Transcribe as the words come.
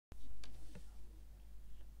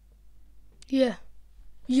Yeah,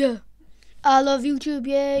 yeah. I love YouTube,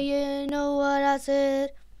 yeah, you know what I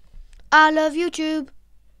said. I love YouTube.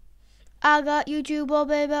 I got YouTube, oh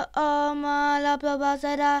baby, on my laptop. I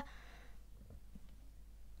said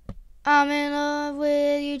I'm in love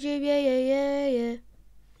with YouTube, yeah, yeah, yeah, yeah.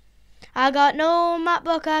 I got no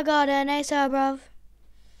MacBook, I got an Acer, bruv.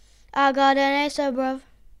 I got an Acer, bruv.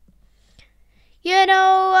 You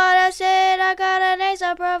know what I said, I got an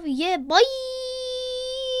Acer, bruv. Yeah, boy.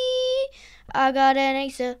 I got an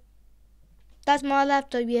Acer. That's my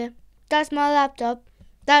laptop, yeah. That's my laptop.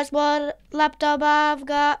 That's what laptop I've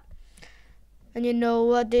got. And you know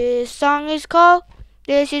what this song is called?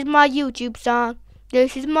 This is my YouTube song.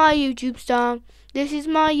 This is my YouTube song. This is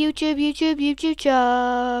my YouTube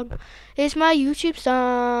song. It's my YouTube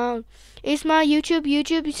song. It's my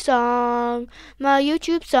YouTube song. My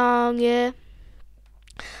YouTube song, yeah.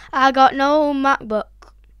 I got no MacBook.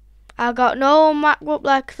 I got no MacBook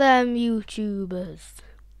like them YouTubers.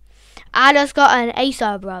 I just got an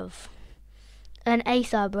Acer, bruv. An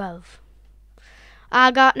Acer, bruv. I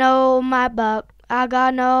got no MacBook. I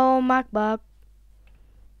got no MacBook.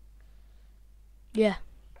 Yeah.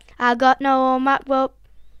 I got no MacBook.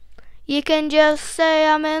 You can just say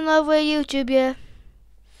I'm in love with YouTube, yeah.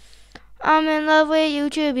 I'm in love with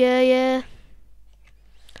YouTube, yeah, yeah.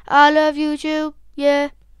 I love YouTube, yeah.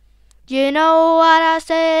 You know what I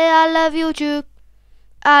say? I love YouTube.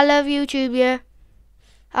 I love YouTube, yeah.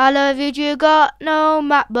 I love YouTube, got no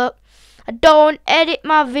MacBook. I don't edit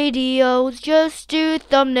my videos, just do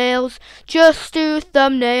thumbnails, just do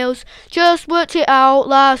thumbnails. Just worked it out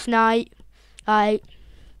last night. So I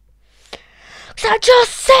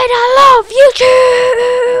just said I love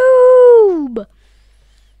YouTube!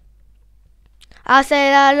 I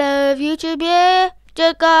said I love YouTube, yeah.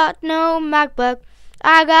 Just got no MacBook.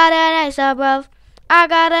 I got an Acer, bruv. I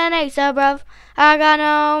got an Acer, bruv. I got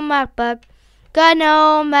no MacBook. Got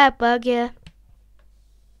no MacBook, yeah.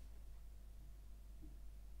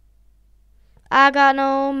 I got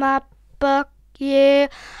no MacBook, yeah.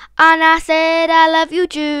 And I said I love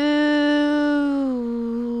YouTube.